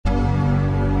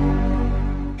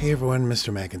Hey everyone,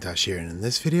 Mr. Macintosh here, and in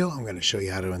this video I'm going to show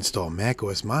you how to install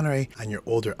macOS Monterey on your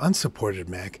older unsupported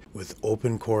Mac with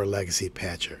OpenCore Legacy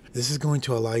Patcher. This is going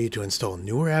to allow you to install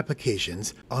newer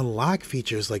applications, unlock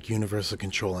features like Universal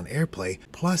Control and AirPlay,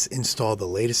 plus install the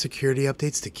latest security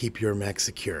updates to keep your Mac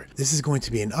secure. This is going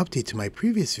to be an update to my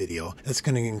previous video that's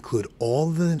going to include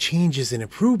all the changes and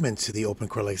improvements to the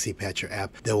OpenCore Legacy Patcher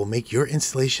app that will make your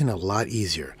installation a lot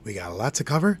easier. We got a lot to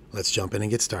cover, let's jump in and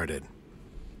get started.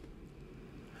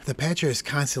 The patcher is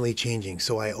constantly changing,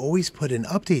 so I always put an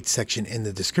update section in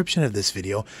the description of this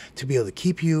video to be able to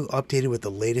keep you updated with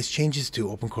the latest changes to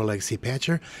OpenCore Legacy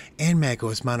Patcher and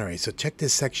macOS Monterey. So check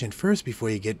this section first before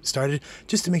you get started,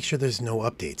 just to make sure there's no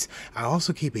updates. I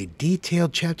also keep a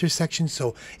detailed chapter section,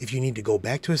 so if you need to go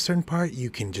back to a certain part,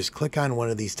 you can just click on one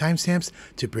of these timestamps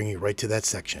to bring you right to that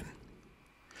section.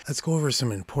 Let's go over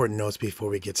some important notes before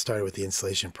we get started with the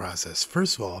installation process.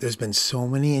 First of all, there's been so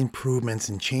many improvements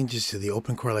and changes to the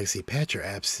OpenCore Legacy Patcher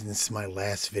app since my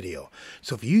last video.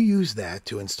 So if you use that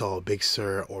to install Big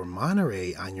Sur or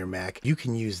Monterey on your Mac, you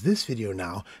can use this video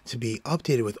now to be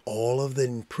updated with all of the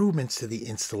improvements to the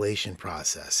installation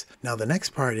process. Now the next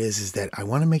part is that I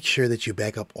want to make sure that you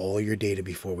back up all your data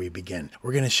before we begin.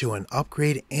 We're going to show an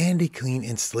upgrade and a clean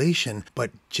installation,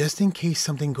 but just in case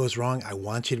something goes wrong, I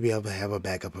want you to be able to have a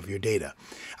backup of your data.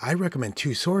 I recommend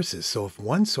two sources, so if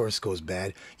one source goes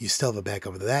bad, you still have a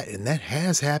backup of that, and that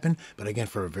has happened, but again,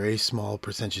 for a very small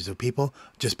percentage of people,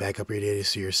 just back up your data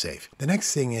so you're safe. The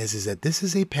next thing is that this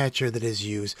is a patcher that is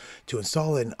used to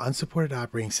install an unsupported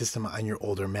operating system on your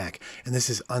older Mac, and this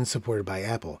is unsupported by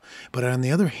Apple. But on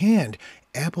the other hand,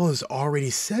 Apple has already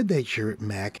said that your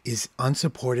Mac is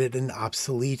unsupported and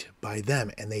obsolete by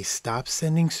them, and they stopped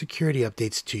sending security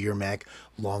updates to your Mac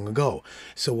long ago.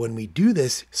 So when we do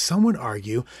this, some would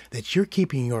argue that you're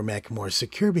keeping your Mac more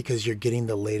secure because you're getting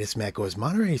the latest macOS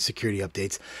Monterey security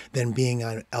updates than being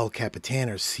on El Capitan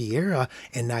or Sierra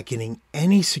and not getting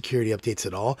any security updates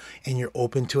at all, and you're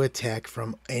open to attack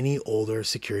from any older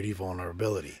security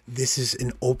vulnerability. This is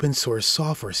an open source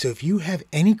software, so if you have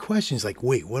any questions like,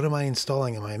 wait, what am I installing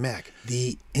on my Mac?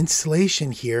 The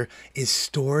installation here is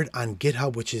stored on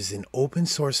GitHub, which is an open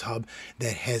source hub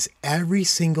that has every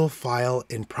single file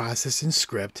and process and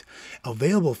script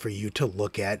available for you to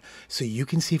look at so you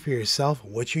can see for yourself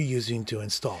what you're using to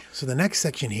install. So the next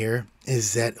section here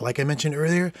is that, like I mentioned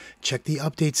earlier, check the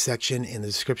updates section in the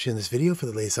description of this video for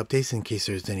the latest updates in case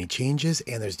there's any changes,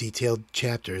 and there's detailed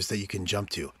chapters that you can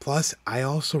jump to. Plus, I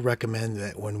also recommend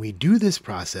that when we do this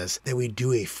process, that we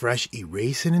do a fresh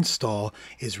erase and install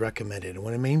is recommended. And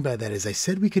what I mean by that is I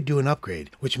said we could do an upgrade,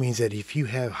 which means that if you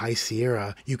have High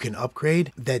Sierra, you can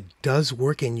upgrade. That does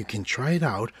work and you can try it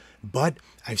out, but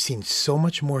I've seen so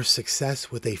much more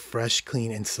success with a fresh,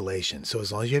 clean installation. So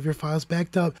as long as you have your files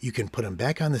backed up, you can put them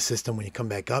back on the system when you come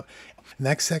back up.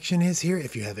 Next section is here.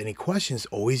 If you have any questions,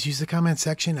 always use the comment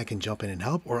section. I can jump in and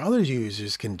help, or other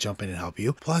users can jump in and help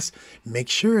you. Plus, make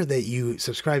sure that you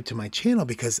subscribe to my channel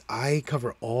because I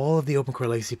cover all of the OpenCore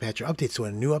Legacy Patcher updates. So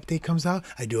when a new update comes out,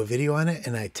 I do a video on it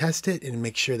and I test it and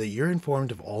make sure that you're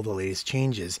informed of all the latest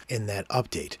changes in that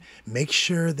update. Make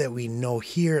sure that we know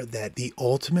here that the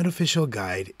ultimate official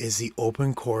guide is the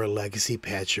OpenCore Legacy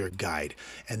Patcher guide,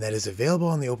 and that is available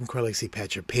on the OpenCore Legacy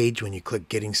Patcher page when you click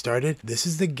Getting Started. This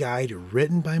is the guide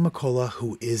written by Macola,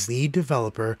 who is the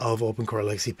developer of OpenCore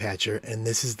Legacy Patcher, and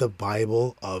this is the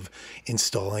Bible of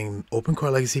installing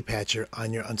OpenCore Legacy Patcher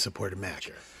on your unsupported Mac.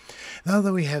 Now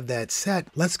that we have that set,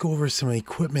 let's go over some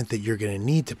equipment that you're going to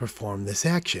need to perform this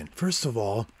action. First of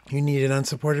all, you need an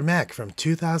unsupported Mac from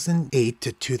 2008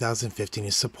 to 2015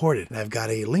 is supported. And I've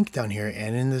got a link down here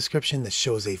and in the description that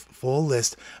shows a full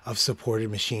list of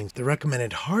supported machines. The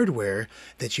recommended hardware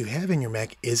that you have in your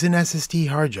Mac is an SSD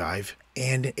hard drive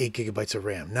and 8 gigabytes of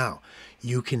RAM. Now,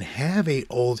 you can have a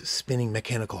old spinning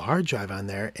mechanical hard drive on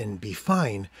there and be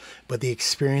fine, but the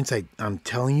experience I'm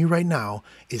telling you right now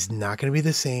is not going to be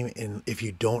the same if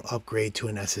you don't upgrade to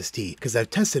an SSD, because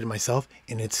I've tested it myself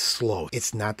and it's slow.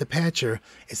 It's not the patcher,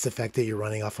 it's the fact that you're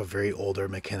running off a very older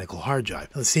mechanical hard drive.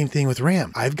 Now, the same thing with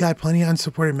RAM. I've got plenty of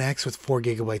unsupported Macs with 4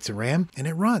 gigabytes of RAM and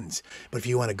it runs, but if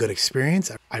you want a good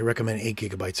experience, I recommend 8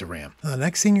 gigabytes of RAM. Now, the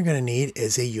next thing you're going to need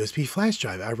is a USB flash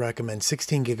drive. I recommend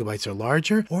 16 gigabytes or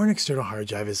larger, or an external hard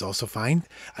drive is also fine.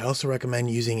 I also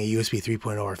recommend using a USB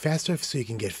 3.0 or faster so you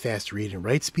can get fast read and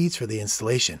write speeds for the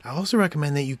installation. I also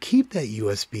recommend that you keep that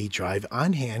USB drive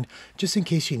on hand just in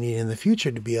case you need it in the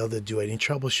future to be able to do any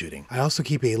troubleshooting. I also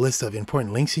keep a list of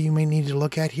important links that you may need to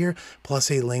look at here, plus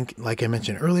a link, like I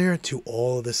mentioned earlier, to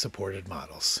all of the supported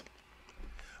models.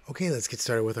 Okay, let's get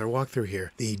started with our walkthrough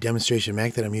here. The demonstration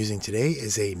Mac that I'm using today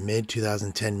is a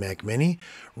mid-2010 Mac Mini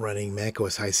running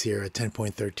macOS High Sierra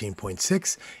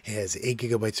 10.13.6. It has 8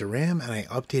 gigabytes of RAM, and I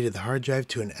updated the hard drive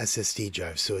to an SSD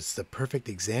drive, so it's the perfect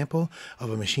example of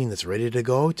a machine that's ready to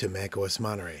go to macOS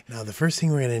Monterey. Now, the first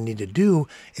thing we're going to need to do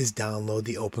is download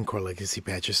the OpenCore Legacy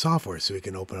Patcher software, so we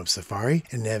can open up Safari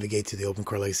and navigate to the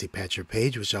OpenCore Legacy Patcher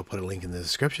page, which I'll put a link in the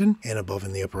description, and above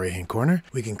in the upper right-hand corner.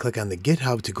 We can click on the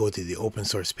GitHub to go to the open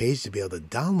source page to be able to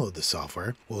download the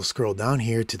software. We'll scroll down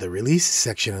here to the release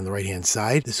section on the right hand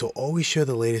side. This will always show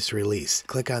the latest release.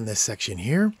 Click on this section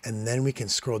here, and then we can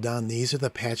scroll down. These are the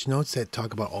patch notes that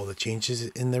talk about all the changes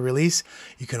in the release.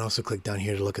 You can also click down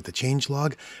here to look at the change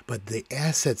log, but the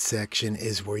assets section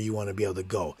is where you want to be able to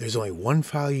go. There's only one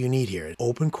file you need here,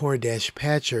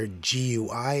 OpenCore-Patcher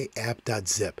GUI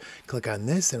app.zip. Click on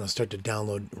this and it'll start to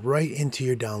download right into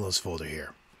your downloads folder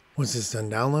here. Once it's done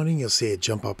downloading, you'll see it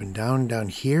jump up and down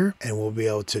here, and we'll be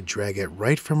able to drag it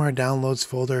right from our downloads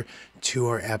folder to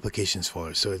our applications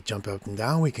folder. So it jump up and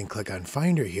down, we can click on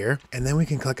Finder here, and then we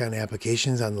can click on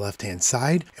Applications on the left-hand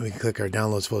side, and we can click our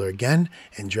downloads folder again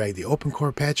and drag the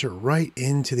OpenCore Patcher right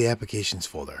into the applications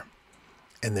folder.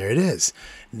 And there it is.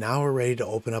 Now we're ready to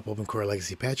open up OpenCore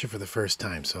Legacy Patcher for the first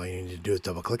time. So all you need to do is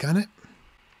double click on it.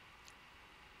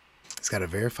 It's got to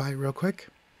verify real quick.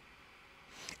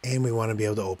 And we want to be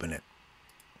able to open it.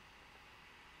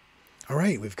 All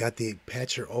right, we've got the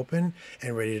patcher open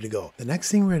and ready to go. The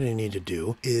next thing we're going to need to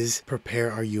do is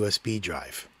prepare our USB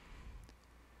drive.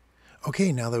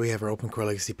 Okay, now that we have our OpenCore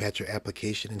Legacy Patcher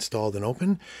application installed and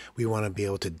open, we want to be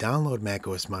able to download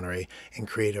macOS Monterey and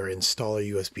create our installer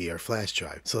USB, our flash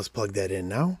drive. So let's plug that in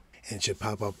now, and it should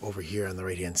pop up over here on the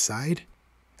right-hand side.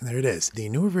 And there it is. The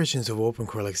newer versions of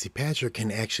OpenCore Legacy Patcher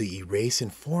can actually erase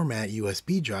and format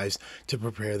USB drives to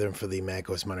prepare them for the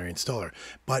macOS Monterey installer.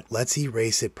 But let's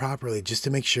erase it properly just to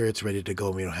make sure it's ready to go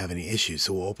and we don't have any issues.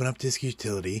 So we'll open up Disk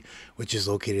Utility, which is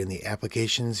located in the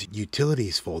Applications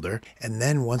Utilities folder. And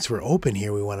then once we're open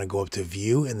here, we want to go up to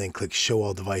View and then click Show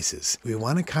All Devices. We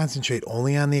want to concentrate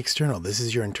only on the external. This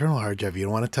is your internal hard drive. You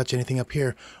don't want to touch anything up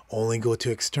here. Only go to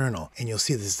external. And you'll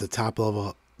see this is the top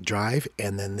level drive,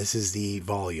 and then this is the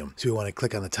volume. So we want to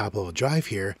click on the top level drive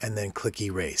here and then click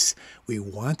erase. We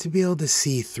want to be able to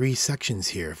see 3 sections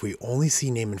here. If we only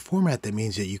see name and format, that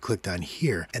means that you clicked on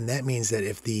here, and that means that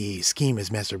if the scheme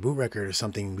is master boot record or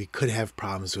something, we could have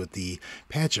problems with the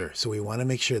patcher. So we want to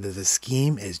make sure that the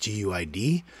scheme is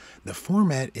GUID, the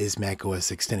format is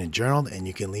macOS Extended Journal, and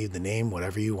you can leave the name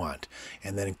whatever you want.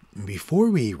 And then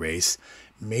before we erase,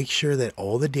 make sure that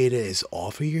all the data is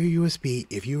off of your USB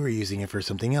if you were using it for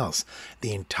something else.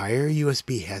 The entire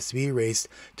USB has to be erased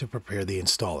to prepare the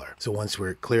installer. So once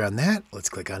we're clear on that, let's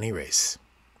click on Erase.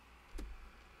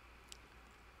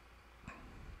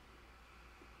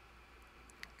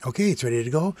 Okay, it's ready to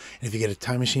go. And if you get a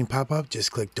time machine pop up,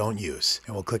 just click Don't Use.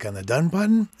 And we'll click on the Done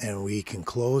button and we can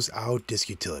close out Disk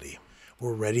Utility.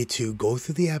 We're ready to go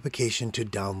through the application to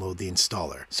download the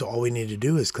installer. So all we need to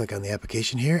do is click on the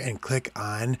application here and click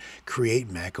on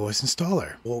Create macOS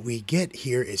Installer. What we get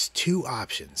here is 2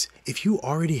 options. If you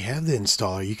already have the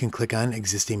installer, you can click on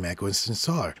Existing macOS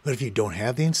Installer. But if you don't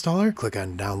have the installer, click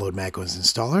on Download macOS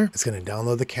Installer. It's going to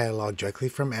download the catalog directly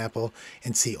from Apple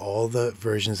and see all the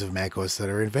versions of macOS that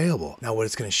are available. Now what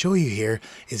it's going to show you here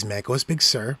is macOS Big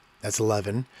Sur. That's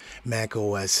 11,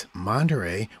 macOS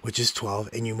Monterey, which is 12,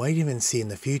 and you might even see in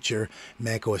the future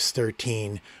macOS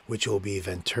 13, which will be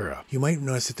Ventura. You might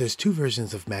notice that there's 2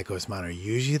 versions of macOS Monterey.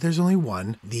 Usually there's only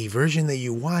one. The version that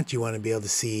you want to be able to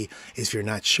see is, if you're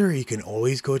not sure, you can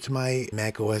always go to my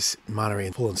macOS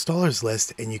Monterey full installers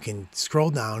list, and you can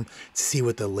scroll down to see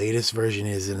what the latest version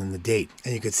is and the date.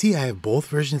 And you can see I have both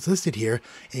versions listed here,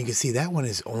 and you can see that one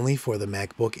is only for the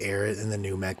MacBook Air and the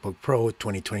new MacBook Pro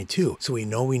 2022. So we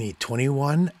know we need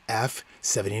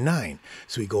 21F79.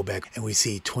 So we go back and we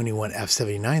see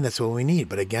 21F79. That's what we need.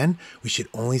 But again, we should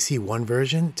only see one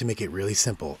version to make it really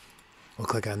simple. We'll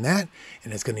click on that,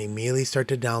 and it's going to immediately start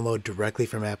to download directly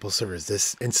from Apple servers.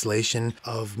 This installation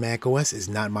of macOS is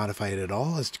not modified at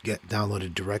all. It's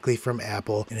downloaded directly from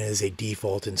Apple, and it is a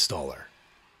default installer.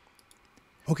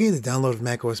 Okay, the download of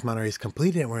macOS Monterey is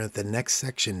completed, and we're at the next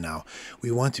section now.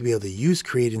 We want to be able to use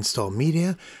Create Install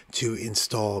Media to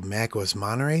install macOS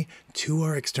Monterey to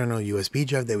our external USB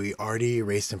drive that we already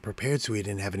erased and prepared, so we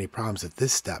didn't have any problems at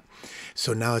this step.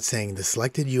 So now it's saying the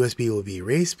selected USB will be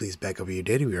erased. Please back up your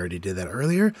data. We already did that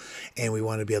earlier, and we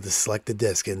want to be able to select the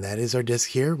disk, and that is our disk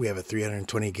here. We have a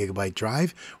 320 gigabyte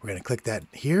drive. We're going to click that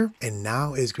here, and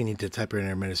now we need to type in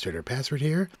our administrator password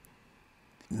here.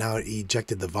 Now it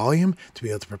ejected the volume to be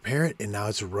able to prepare it, and now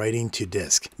it's writing to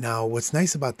disk. Now what's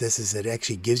nice about this is it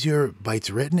actually gives your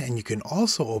bytes written, and you can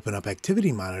also open up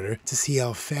Activity Monitor to see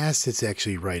how fast it's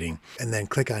actually writing. And then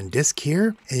click on disk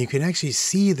here, and you can actually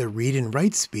see the read and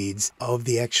write speeds of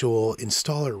the actual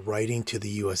installer writing to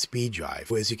the USB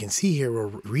drive. As you can see here, we're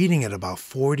reading at about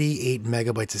 48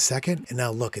 megabytes a second. And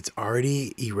now look, it's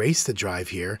already erased the drive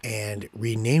here and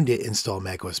renamed it Install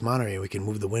macOS Monterey. We can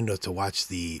move the window to watch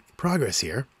the progress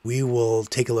here. We will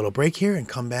take a little break here and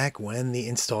come back when the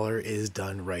installer is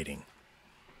done writing.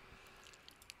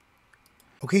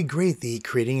 Okay, great. The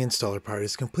creating installer part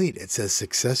is complete. It says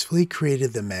successfully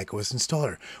created the macOS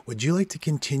installer. Would you like to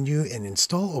continue and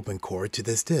install OpenCore to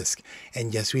this disk?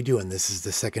 And yes, we do. And this is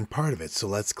the second part of it. So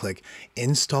let's click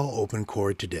Install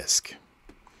OpenCore to disk.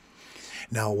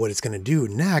 Now what it's going to do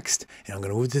next, and I'm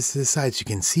going to move this to the side so you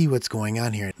can see what's going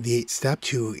on here. The step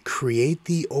to create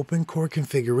the OpenCore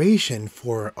configuration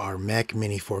for our Mac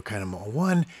Mini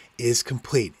 4.1 is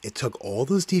complete. It took all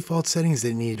those default settings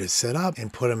that it needed to set up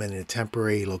and put them in a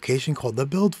temporary location called the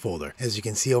build folder. As you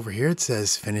can see over here, it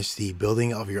says finish the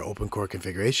building of your OpenCore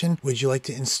configuration. Would you like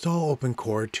to install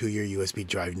OpenCore to your USB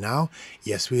drive now?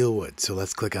 Yes, we would. So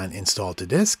let's click on install to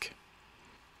disk.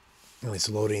 And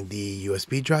it's loading the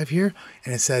USB drive here,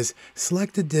 and it says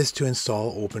select the disk to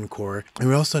install OpenCore. And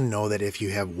we also know that if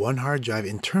you have one hard drive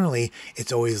internally,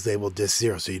 it's always labeled disk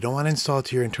 0. So you don't want to install it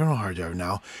to your internal hard drive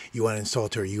now. You want to install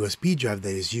it to a USB drive that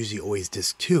is usually always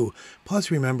disk 2. Plus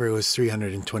remember it was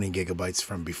 320 gigabytes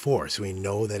from before. So we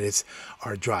know that it's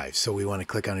our drive. So we want to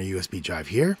click on a USB drive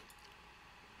here.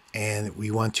 And we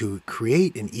want to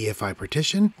create an EFI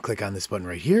partition. Click on this button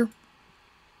right here.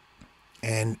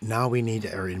 And now we need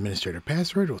our administrator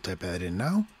password. We'll type that in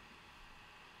now.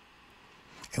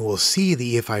 And we'll see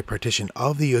the EFI partition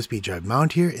of the USB drive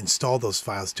mount here, install those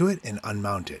files to it, and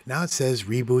unmount it. Now it says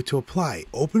reboot to apply.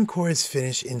 OpenCore is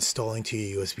finished installing to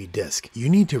your USB disk. You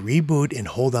need to reboot and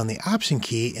hold down the option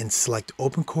key and select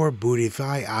OpenCore Boot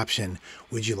EFI option.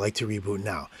 Would you like to reboot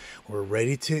now? We're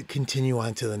ready to continue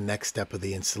on to the next step of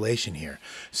the installation here.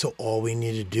 So all we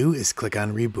need to do is click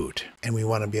on reboot. And we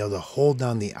want to be able to hold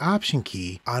down the option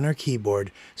key on our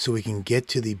keyboard so we can get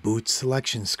to the boot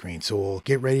selection screen. So we'll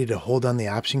get ready to hold down the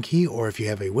option key, or if you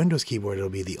have a Windows keyboard, it'll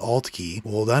be the Alt key.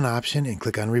 We'll hold down option and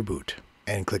click on reboot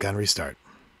and click on restart.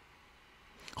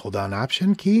 Hold down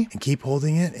option key and keep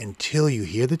holding it until you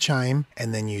hear the chime,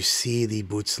 and then you see the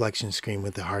boot selection screen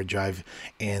with the hard drive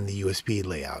and the USB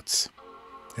layouts.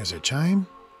 There's our chime.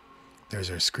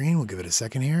 There's our screen. We'll give it a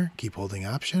second here. Keep holding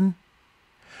option.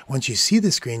 Once you see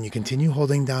the screen, you continue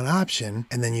holding down option,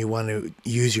 and then you want to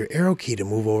use your arrow key to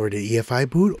move over to EFI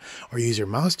Boot, or use your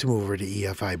mouse to move over to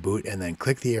EFI Boot, and then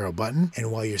click the arrow button.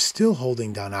 And while you're still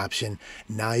holding down option,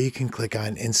 now you can click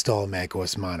on Install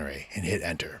macOS Monterey and hit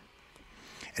enter.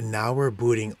 And now we're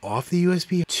booting off the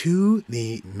USB to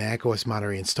the macOS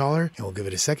Monterey installer, and we'll give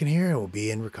it a second here, and we'll be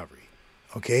in recovery.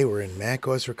 Okay, we're in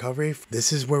macOS Recovery.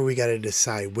 This is where we got to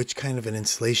decide which kind of an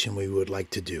installation we would like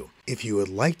to do. If you would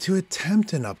like to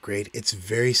attempt an upgrade, it's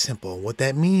very simple. What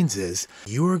that means is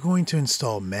you are going to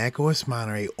install macOS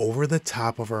Monterey over the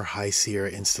top of our High Sierra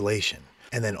installation.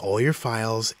 And then all your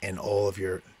files and all of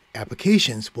your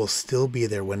applications will still be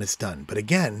there when it's done. But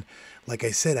again, like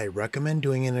I said, I recommend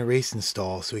doing an erase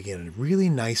install so we get a really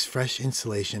nice fresh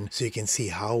installation so you can see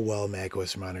how well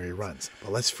macOS Monterey runs.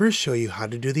 But let's first show you how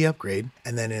to do the upgrade,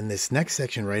 and then in this next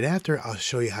section right after, I'll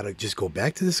show you how to just go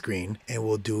back to the screen and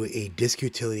we'll do a disk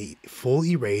utility full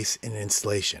erase and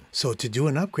installation. So to do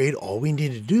an upgrade, all we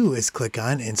need to do is click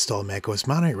on Install macOS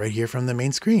Monterey right here from the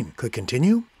main screen. Click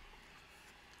Continue,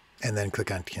 and then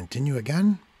click on Continue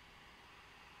again,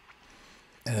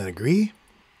 and then agree,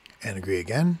 and agree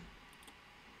again.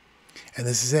 And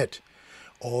this is it.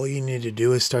 All you need to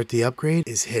do is start the upgrade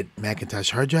is hit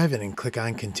Macintosh hard drive and then click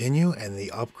on continue, and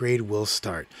the upgrade will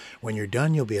start. When you're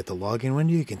done, you'll be at the login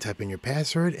window. You can type in your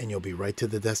password and you'll be right to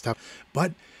the desktop.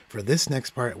 But for this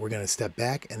next part, we're going to step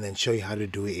back and then show you how to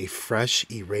do a fresh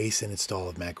erase and install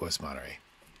of macOS Monterey.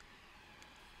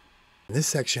 In this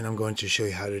section, I'm going to show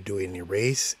you how to do an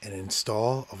erase and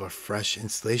install of a fresh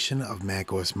installation of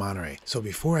macOS Monterey. So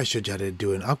before I showed you how to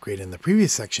do an upgrade in the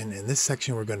previous section, in this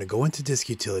section we're going to go into disk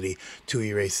utility to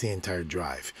erase the entire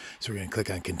drive. So we're going to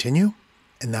click on continue.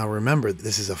 And now remember,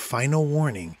 this is a final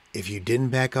warning. If you didn't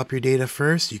back up your data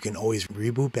first, you can always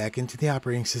reboot back into the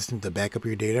operating system to back up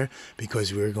your data,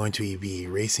 because we're going to be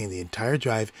erasing the entire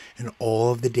drive and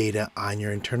all of the data on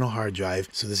your internal hard drive.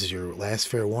 So this is your last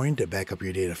fair warning to back up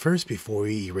your data first before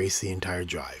we erase the entire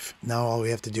drive. Now all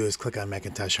we have to do is click on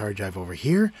Macintosh hard drive over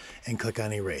here and click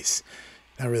on erase.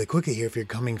 Now really quickly here, if you're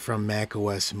coming from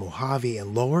macOS Mojave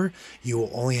and lower, you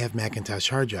will only have Macintosh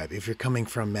hard drive. If you're coming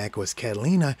from macOS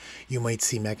Catalina, you might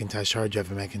see Macintosh hard drive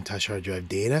and Macintosh hard drive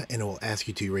data, and it will ask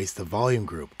you to erase the volume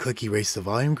group. Click erase the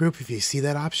volume group if you see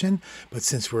that option, but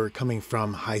since we're coming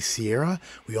from High Sierra,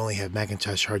 we only have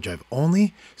Macintosh hard drive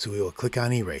only, so we will click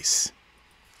on erase.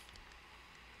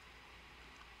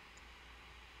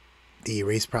 The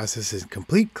erase process is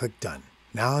complete. Click done.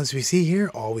 Now, as we see here,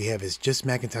 all we have is just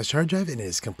Macintosh hard drive, and it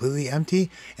is completely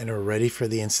empty, and we're ready for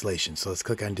the installation. So let's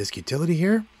click on Disk Utility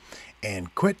here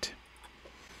and quit,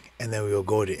 and then we will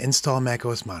go to Install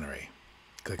macOS Monterey.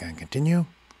 Click on Continue,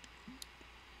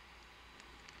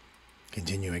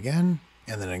 Continue again,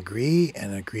 and then Agree,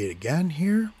 and agree it again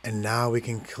here. And now we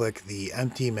can click the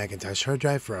empty Macintosh hard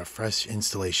drive for a fresh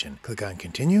installation. Click on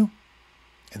Continue,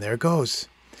 and there it goes.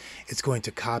 It's going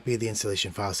to copy the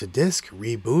installation files to disk,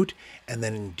 reboot, and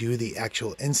then do the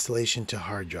actual installation to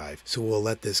hard drive. So we'll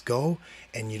let this go,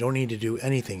 and you don't need to do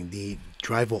anything. The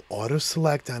drive will auto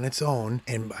select on its own,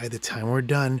 and by the time we're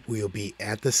done, we'll be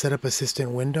at the Setup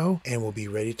Assistant window, and we'll be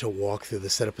ready to walk through the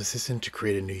Setup Assistant to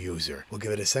create a new user. We'll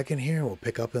give it a second here, and we'll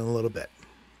pick up in a little bit.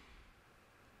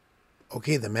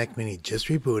 Okay, the Mac Mini just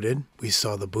rebooted. We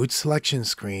saw the boot selection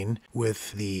screen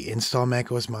with the Install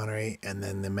macOS Monterey and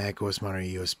then the macOS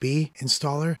Monterey USB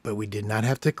installer, but we did not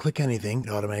have to click anything. It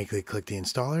automatically clicked the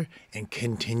installer and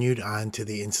continued on to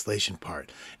the installation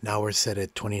part. Now we're set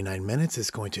at 29 minutes. It's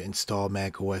going to install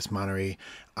macOS Monterey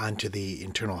onto the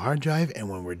internal hard drive, and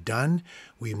when we're done,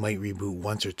 we might reboot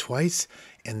once or twice,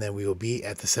 and then we will be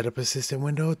at the Setup Assistant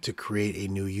window to create a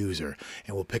new user,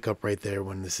 and we'll pick up right there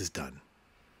when this is done.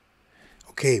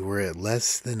 Okay, we're at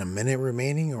less than a minute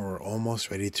remaining, and we're almost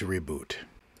ready to reboot.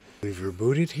 We've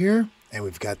rebooted here, and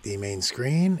we've got the main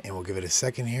screen, and we'll give it a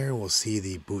second here, and we'll see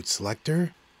the boot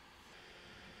selector.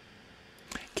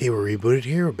 Okay, we're rebooted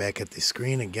here. We're back at the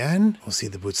screen again. We'll see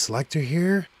the boot selector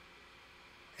here.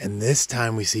 And this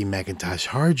time we see Macintosh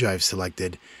hard drive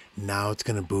selected. Now it's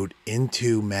going to boot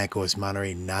into macOS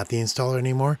Monterey, not the installer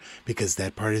anymore, because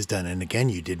that part is done. And again,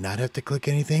 you did not have to click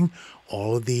anything.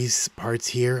 All of these parts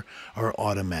here are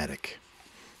automatic.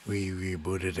 We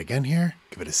reboot it again here.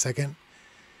 Give it a second.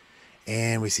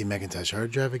 And we see Macintosh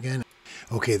hard drive again.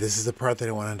 Okay, this is the part that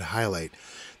I wanted to highlight.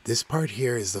 This part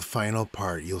here is the final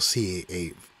part. You'll see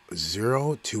a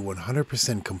 0 to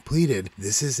 100% completed.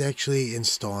 This is actually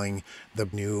installing the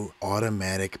new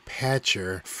automatic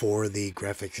patcher for the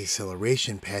graphics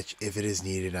acceleration patch if it is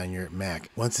needed on your Mac.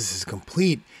 Once this is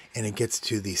complete and it gets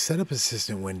to the Setup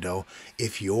Assistant window,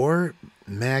 if your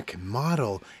Mac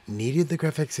model needed the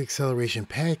graphics acceleration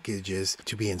packages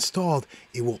to be installed,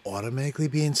 it will automatically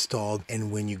be installed,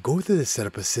 and when you go through the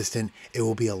Setup Assistant, it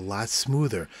will be a lot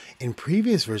smoother. In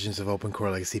previous versions of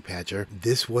OpenCore Legacy Patcher,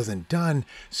 this wasn't done,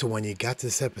 so when you got to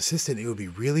the Setup Assistant, it would be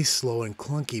really slow and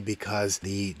clunky because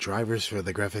the drivers for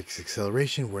the graphics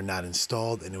acceleration were not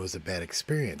installed, and it was a bad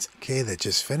experience. Okay, that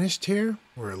just finished here.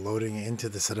 We're loading into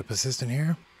the Setup Assistant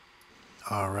here.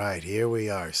 Alright, here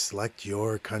we are. Select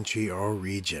your country or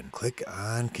region. Click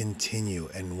on continue.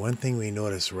 And one thing we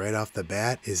notice right off the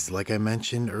bat is, like I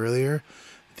mentioned earlier,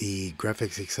 the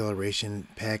graphics acceleration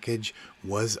package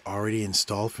was already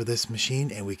installed for this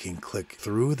machine, and we can click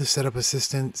through the Setup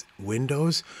Assistant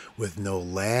windows with no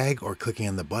lag or clicking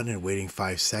on the button and waiting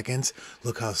 5 seconds.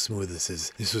 Look how smooth this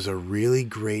is. This was a really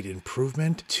great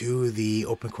improvement to the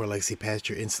OpenCore Legacy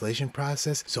Patcher installation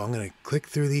process. So I'm going to click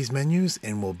through these menus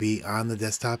and we'll be on the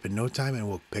desktop in no time, and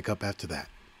we'll pick up after that.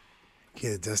 Okay,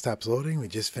 the desktop's loading. We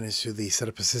just finished through the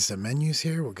Setup Assistant menus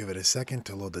here. We'll give it a second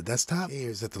to load the desktop. Okay,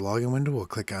 here's at the login window. We'll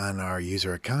click on our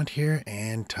user account here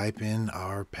and type in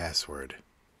our password.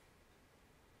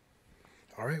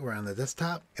 Alright, we're on the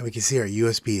desktop, and we can see our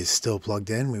USB is still plugged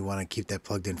in. We want to keep that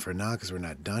plugged in for now because we're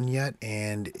not done yet.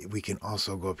 And we can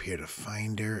also go up here to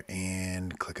Finder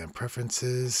and click on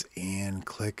Preferences and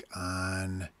click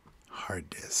on Hard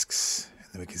Disks.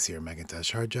 And then we can see our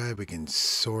Macintosh hard drive. We can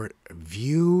sort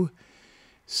View,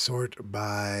 sort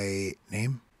by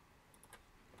name.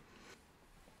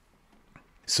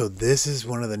 So this is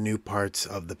one of the new parts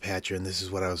of the patcher, and this is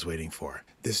what I was waiting for.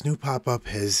 This new pop-up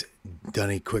has done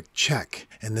a quick check,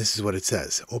 and this is what it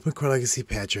says. OpenCore Legacy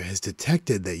Patcher has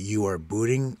detected that you are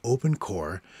booting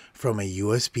OpenCore from a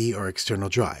USB or external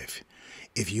drive.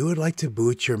 If you would like to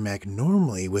boot your Mac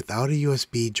normally without a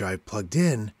USB drive plugged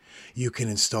in, you can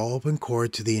install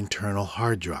OpenCore to the internal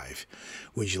hard drive.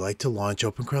 Would you like to launch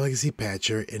OpenCore Legacy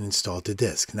Patcher and install to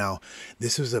disk? Now,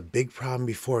 this was a big problem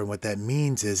before, and what that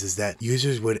means is that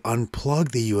users would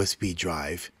unplug the USB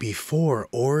drive before,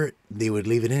 or they would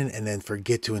leave it in and then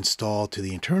forget to install to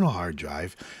the internal hard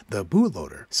drive the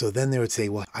bootloader. So then they would say,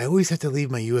 well, I always have to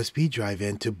leave my USB drive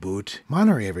in to boot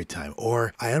Monterey every time.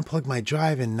 Or I unplug my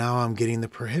drive and now I'm getting the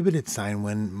prohibited sign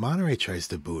when Monterey tries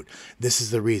to boot. This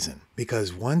is the reason.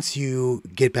 Because once you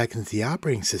get back into the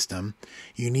operating system,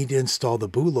 you need to install the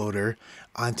bootloader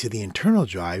onto the internal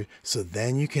drive, so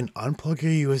then you can unplug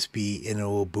your USB and it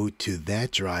will boot to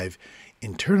that drive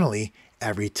internally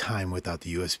every time without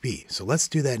the USB. So let's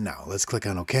do that now. Let's click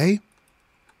on OK.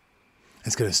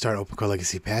 It's going to start OpenCore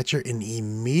Legacy Patcher and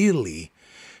immediately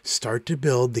start to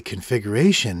build the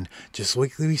configuration just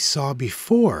like we saw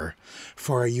before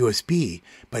for our USB,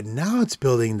 but now it's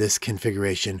building this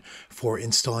configuration for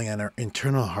installing on our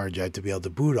internal hard drive to be able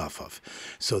to boot off of.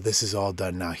 So this is all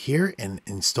done now here and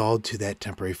installed to that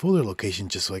temporary folder location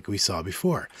just like we saw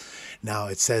before. Now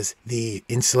it says the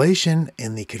installation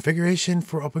and the configuration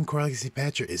for OpenCore Legacy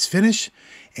Patcher is finished.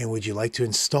 And would you like to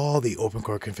install the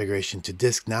OpenCore configuration to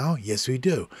disk now? Yes, we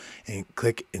do. And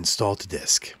click Install to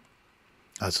Disk.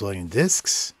 It's loading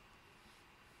disks.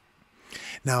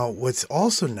 Now, what's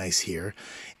also nice here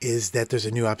is that there's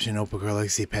a new option in OpenCore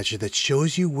Legacy Patcher that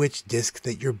shows you which disk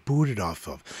that you're booted off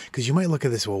of. Because you might look at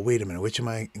this, well, wait a minute, which am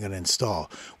I going to install?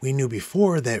 We knew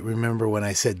before that, remember when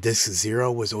I said disk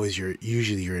 0 was always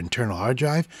usually your internal hard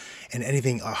drive, and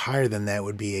anything higher than that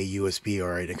would be a USB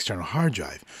or an external hard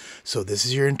drive. So this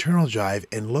is your internal drive,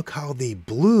 and look how the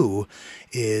blue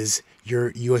is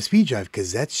your USB drive,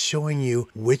 because that's showing you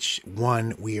which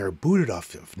one we are booted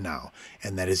off of now,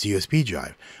 and that is USB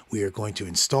drive. We are going to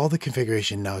install the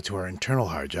configuration now to our internal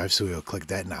hard drive, so we will click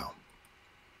that now.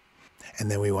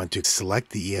 And then we want to select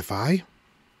the EFI.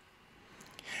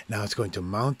 Now it's going to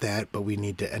mount that, but we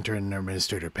need to enter an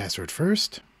administrator password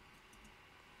first.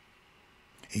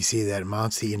 You see that it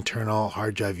mounts the internal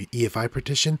hard drive EFI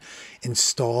partition,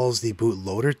 installs the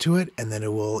bootloader to it, and then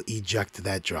it will eject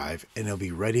that drive and it'll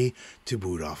be ready to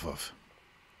boot off of.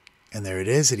 And there it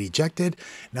is, it ejected.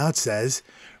 Now it says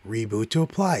reboot to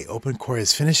apply. OpenCore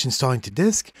has finished installing to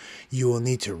disk. You will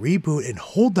need to reboot and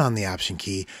hold down the option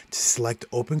key to select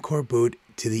OpenCore boot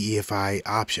to the EFI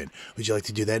option. Would you like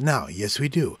to do that now? Yes, we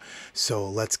do. So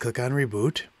let's click on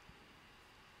reboot.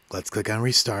 Let's click on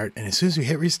restart, and as soon as we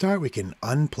hit restart, we can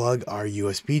unplug our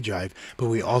USB drive, but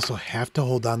we also have to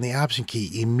hold down the option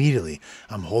key immediately.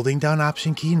 I'm holding down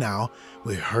option key now.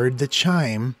 We heard the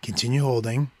chime, continue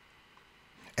holding,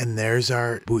 and there's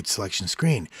our boot selection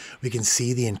screen. We can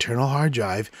see the internal hard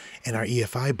drive and our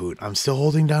EFI boot. I'm still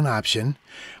holding down option.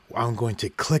 I'm going to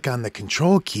click on the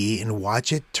control key and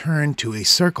watch it turn to a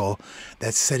circle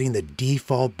that's setting the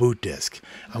default boot disk.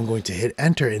 I'm going to hit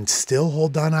enter and still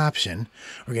hold down option.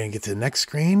 We're going to get to the next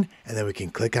screen, and then we can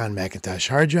click on Macintosh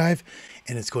hard drive,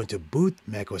 and it's going to boot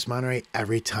macOS Monterey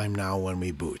every time now when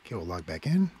we boot. Okay, we'll log back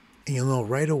in. And you'll know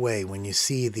right away when you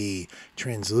see the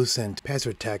translucent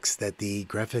password text that the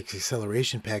graphics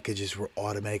acceleration packages were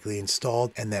automatically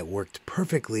installed, and that worked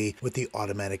perfectly with the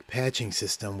automatic patching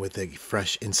system with a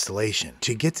fresh installation.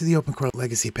 To get to the OpenCore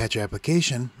Legacy Patcher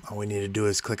application, all we need to do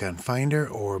is click on Finder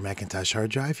or Macintosh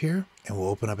hard drive here, and we'll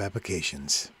open up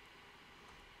Applications.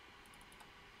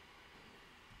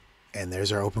 And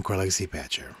there's our OpenCore Legacy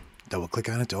Patcher. Double click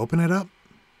on it to open it up.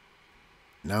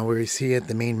 Now we see at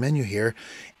the main menu here,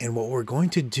 and what we're going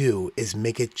to do is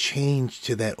make a change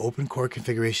to that OpenCore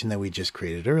configuration that we just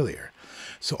created earlier.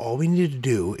 So all we need to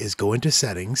do is go into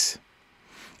Settings,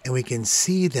 and we can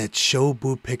see that Show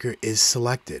Boot Picker is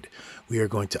selected. We are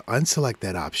going to unselect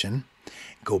that option,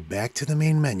 go back to the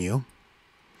main menu,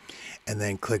 and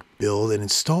then click Build and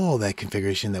install that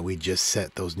configuration that we just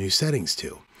set those new settings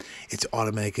to. It's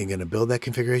automatically going to build that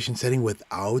configuration setting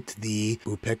without the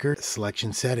boot picker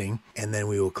selection setting, and then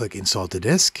we will click Install to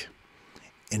Disk.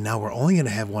 And now we're only going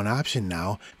to have one option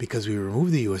now because we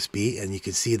removed the USB, and you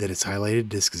can see that it's highlighted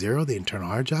disk 0, the internal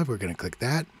hard drive. We're going to click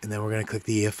that, and then we're going to click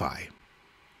the EFI.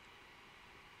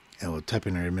 And we'll type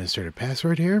in our administrator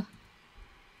password here.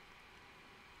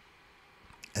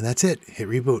 And that's it. Hit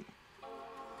reboot.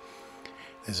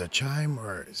 There's a chime.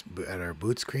 We're at our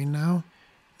boot screen now.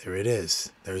 There it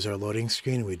is. There's our loading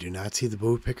screen. We do not see the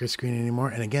boot picker screen anymore.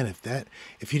 And again,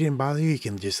 if you didn't bother you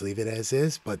can just leave it as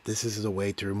is, but this is a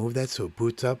way to remove that so it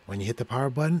boots up. When you hit the power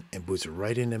button, it boots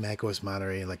right into macOS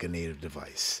Monterey like a native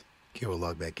device. Okay, we'll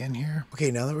log back in here.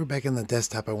 Okay, now that we're back on the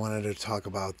desktop, I wanted to talk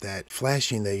about that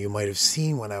flashing that you might have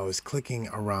seen when I was clicking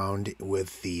around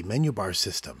with the menu bar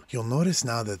system. You'll notice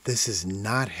now that this is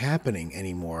not happening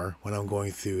anymore when I'm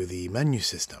going through the menu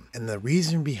system. And the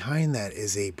reason behind that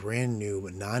is a brand new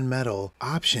non-metal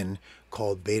option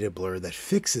called Beta Blur that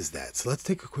fixes that. So let's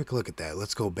take a quick look at that.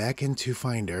 Let's go back into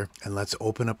Finder and let's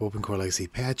open up OpenCore Legacy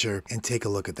Patcher and take a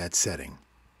look at that setting.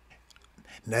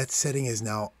 And that setting is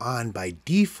now on by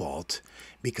default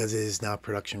because it is now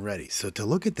production ready. So to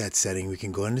look at that setting, we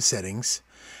can go into settings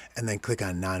and then click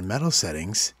on non-metal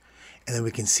settings. And then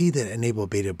we can see that enable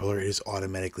beta blur is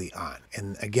automatically on.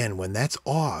 And again, when that's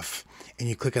off and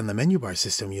you click on the menu bar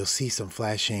system, you'll see some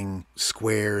flashing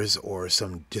squares or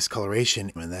some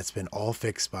discoloration. And that's been all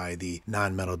fixed by the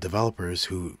non-metal developers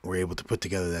who were able to put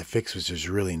together that fix, which is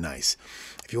really nice.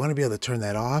 If you want to be able to turn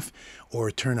that off or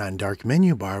turn on dark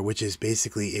menu bar, which is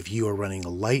basically if you are running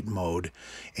light mode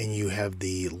and you have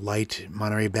the light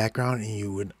Monterey background and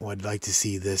you would like to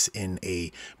see this in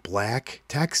a black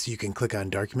text, you can click on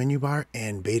dark menu bar,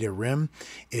 and beta rim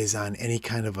is on any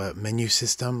kind of a menu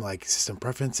system like system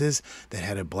preferences that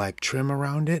had a black trim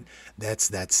around it. That's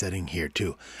that setting here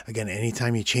too. Again,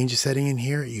 anytime you change a setting in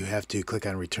here, you have to click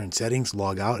on return settings,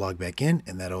 log out, log back in,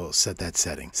 and that'll set that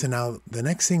setting. So now the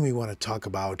next thing we want to talk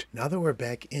about, now that we're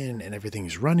back in and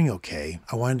everything's running okay,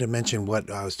 I wanted to mention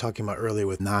what I was talking about earlier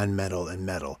with non-metal and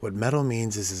metal. What metal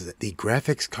means is that the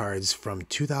graphics cards from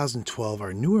 2012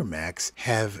 or newer Macs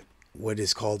have what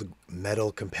is called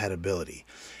metal compatibility.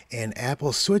 And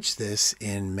Apple switched this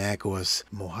in macOS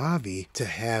Mojave to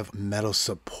have metal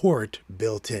support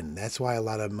built in. That's why a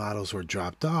lot of models were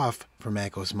dropped off for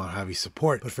macOS Mojave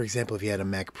support. But for example, if you had a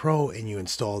Mac Pro and you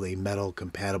installed a metal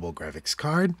compatible graphics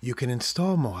card, you can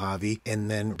install Mojave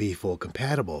and then be full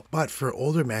compatible. But for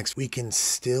older Macs, we can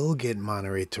still get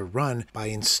Monterey to run by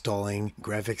installing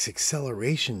graphics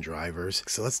acceleration drivers.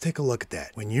 So let's take a look at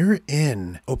that. When you're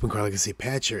in OpenCore Legacy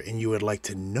Patcher and you would like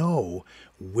to know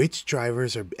which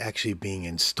drivers are actually being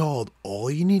installed, all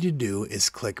you need to do is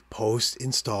click Post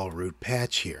Install Root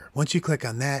Patch here. Once you click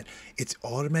on that, it's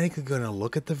automatically going to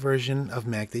look at the version of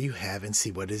Mac that you have and see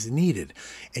what is needed.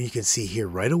 And you can see here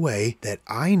right away that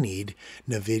I need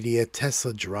NVIDIA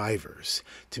Tesla drivers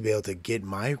to be able to get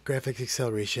my graphics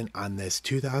acceleration on this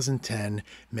 2010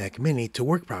 Mac Mini to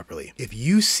work properly. If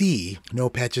you see no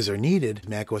patches are needed,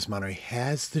 macOS Monterey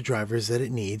has the drivers that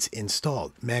it needs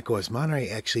installed. macOS Monterey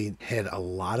actually had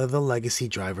a lot of the legacy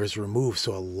drivers removed,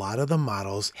 so a lot of the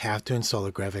models have to install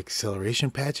the graphic acceleration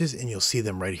patches, and you'll see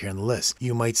them right here in the list.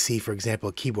 You might see, for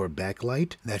example, keyboard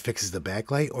backlight, that fixes the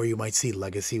backlight, or you might see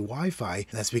legacy Wi-Fi, and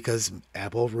that's because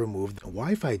Apple removed the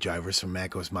Wi-Fi drivers from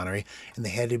macOS Monterey, and they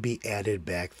had to be added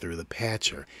back through the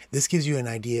patcher. This gives you an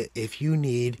idea if you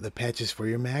need the patches for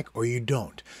your Mac or you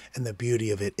don't. And the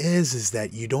beauty of it is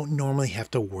that you don't normally have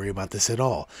to worry about this at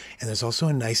all. And there's also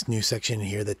a nice new section in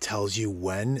here that tells you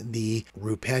when the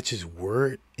root patches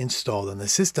were installed on the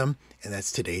system, and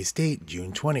that's today's date,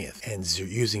 June 20th, and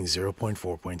using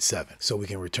 0.4.7. So we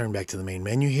can return back to the main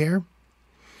menu here,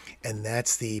 and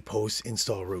that's the post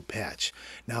install root patch.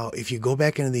 Now, if you go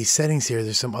back into these settings here,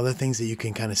 there's some other things that you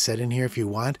can kind of set in here if you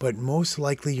want, but most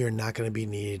likely you're not going to be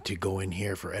needed to go in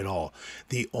here for at all.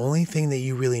 The only thing that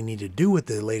you really need to do with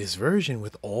the latest version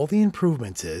with all the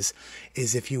improvements is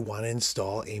if you want to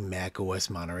install a macOS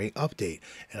Monterey update,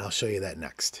 and I'll show you that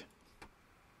next.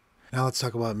 Now let's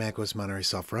talk about macOS Monterey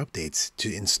software updates.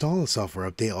 To install a software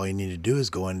update, all you need to do is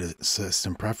go into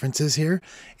System Preferences here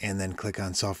and then click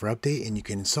on Software Update, and you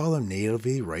can install them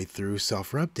natively right through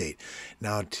Software Update.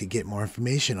 Now to get more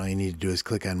information, all you need to do is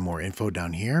click on More Info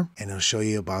down here, and it'll show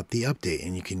you about the update,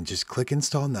 and you can just click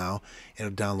Install Now.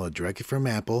 It'll download directly from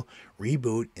Apple,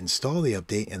 reboot, install the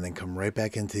update, and then come right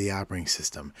back into the operating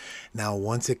system. Now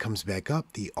once it comes back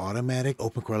up, the automatic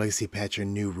OpenCore Legacy Patcher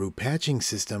new root patching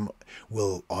system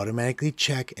will automatically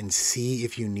check and see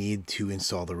if you need to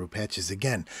install the root patches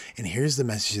again. And here's the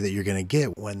message that you're going to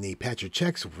get when the patcher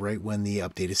checks right when the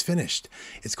update is finished.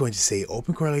 It's going to say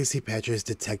OpenCore Legacy Patcher has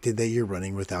detected that you're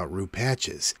running without root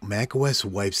patches. macOS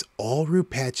wipes all root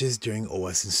patches during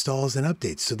OS installs and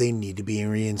updates, so they need to be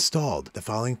reinstalled. The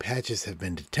following patches have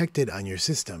been detected on your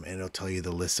system, and it'll tell you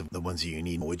the list of the ones that you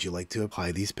need. Would you like to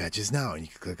apply these patches now? And you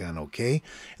can click on OK,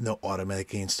 and they'll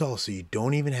automatically install, so you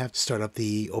don't even have to start up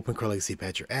the OpenCore Legacy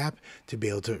Patcher app to be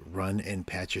able to run and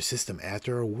patch your system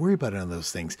after or worry about any of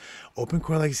those things.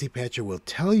 OpenCore Legacy Patcher will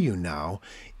tell you now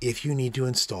if you need to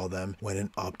install them when an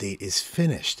update is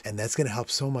finished, and that's going to help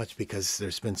so much because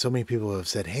there's been so many people who have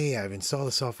said, hey, I've installed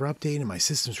a software update and my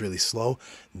system's really slow.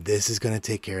 This is going to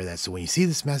take care of that. So when you see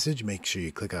this message, make sure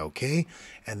you click OK,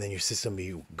 and then your system will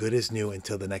be good as new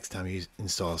until the next time you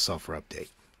install a software update.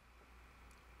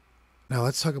 Now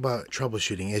let's talk about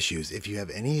troubleshooting issues. If you have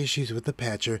any issues with the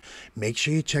patcher, make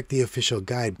sure you check the official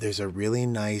guide. There's a really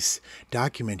nice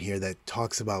document here that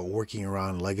talks about working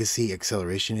around legacy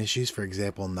acceleration issues, for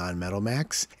example, non-metal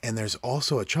Macs. And there's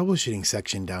also a troubleshooting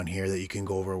section down here that you can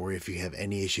go over where if you have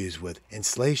any issues with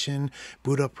installation,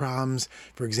 boot up problems.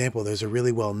 For example, there's a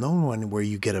really well-known one where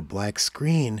you get a black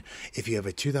screen if you have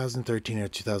a 2013 or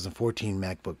 2014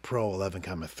 MacBook Pro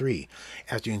 11,3.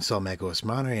 After you install macOS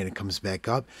Monterey and it comes back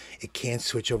up, it can't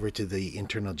switch over to the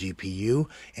internal GPU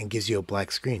and gives you a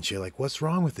black screen. So you're like, what's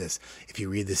wrong with this? If you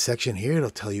read this section here,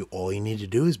 it'll tell you all you need to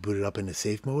do is boot it up into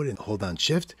safe mode and hold down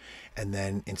shift and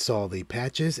then install the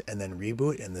patches and then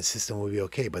reboot and the system will be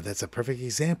okay. But that's a perfect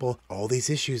example. All these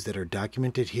issues that are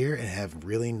documented here and have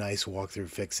really nice walkthrough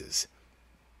fixes.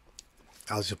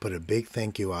 I'll just put a big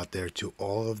thank you out there to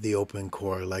all of the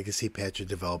OpenCore Legacy Patcher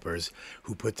developers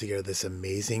who put together this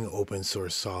amazing open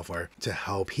source software to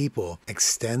help people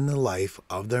extend the life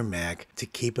of their Mac, to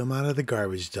keep them out of the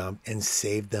garbage dump and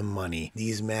save them money.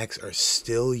 These Macs are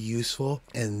still useful,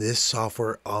 and this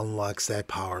software unlocks that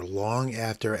power long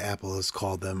after Apple has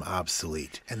called them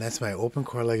obsolete. And that's my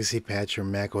OpenCore Legacy Patcher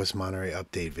macOS Monterey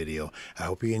update video. I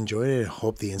hope you enjoyed it and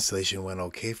hope the installation went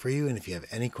okay for you. And if you have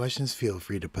any questions, feel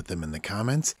free to put them in the comments.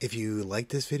 If you like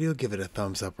this video, give it a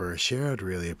thumbs up or a share. I'd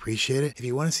really appreciate it. If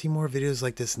you want to see more videos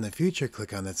like this in the future,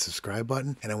 click on that subscribe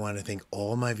button. And I want to thank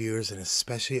all my viewers and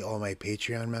especially all my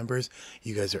Patreon members.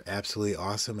 You guys are absolutely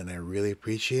awesome and I really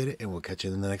appreciate it. And we'll catch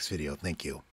you in the next video. Thank you.